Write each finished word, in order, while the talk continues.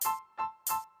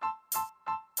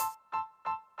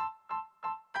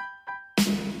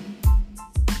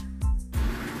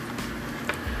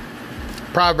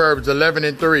Proverbs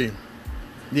 11:3.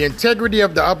 The integrity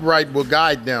of the upright will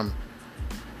guide them,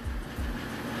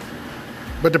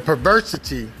 but the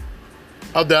perversity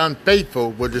of the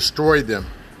unfaithful will destroy them.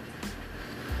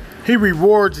 He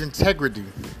rewards integrity.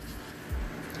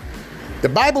 The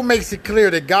Bible makes it clear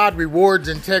that God rewards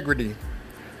integrity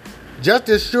just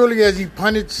as surely as he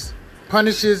punishes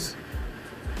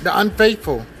the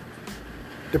unfaithful,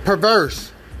 the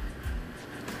perverse.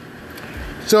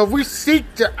 So if we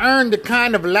seek to earn the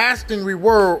kind of lasting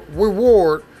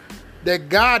reward that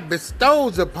God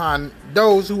bestows upon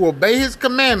those who obey his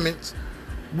commandments,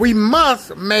 we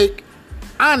must make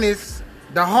honest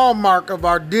the hallmark of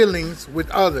our dealings with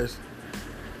others.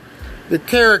 The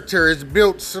character is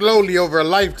built slowly over a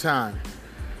lifetime.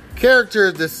 Character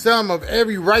is the sum of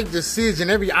every right decision,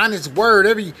 every honest word,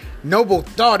 every noble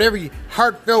thought, every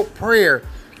heartfelt prayer.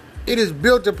 It is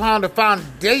built upon the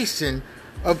foundation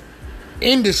of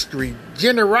industry,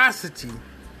 generosity,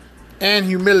 and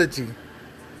humility.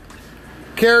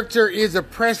 Character is a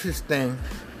precious thing,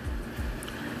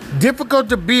 difficult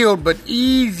to build but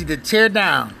easy to tear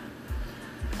down.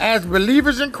 As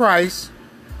believers in Christ,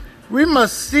 we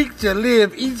must seek to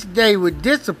live each day with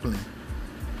discipline,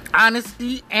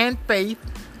 honesty, and faith.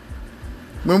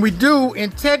 When we do,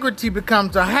 integrity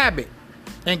becomes a habit,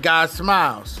 and God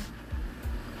smiles.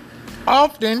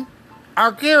 Often,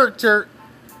 our character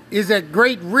is at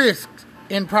great risk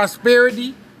in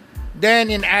prosperity than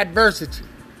in adversity.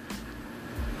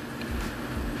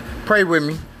 Pray with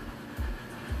me.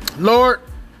 Lord,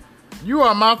 you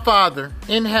are my Father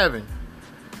in heaven.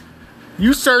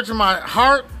 You search my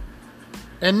heart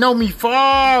and know me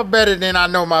far better than I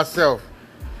know myself.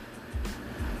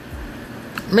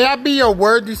 May I be your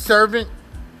worthy servant,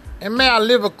 and may I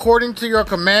live according to your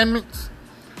commandments.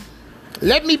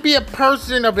 Let me be a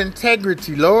person of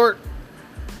integrity, Lord.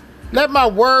 Let my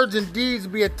words and deeds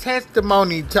be a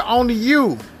testimony to only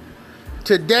you,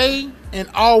 today and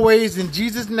always. In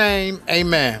Jesus' name,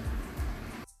 amen.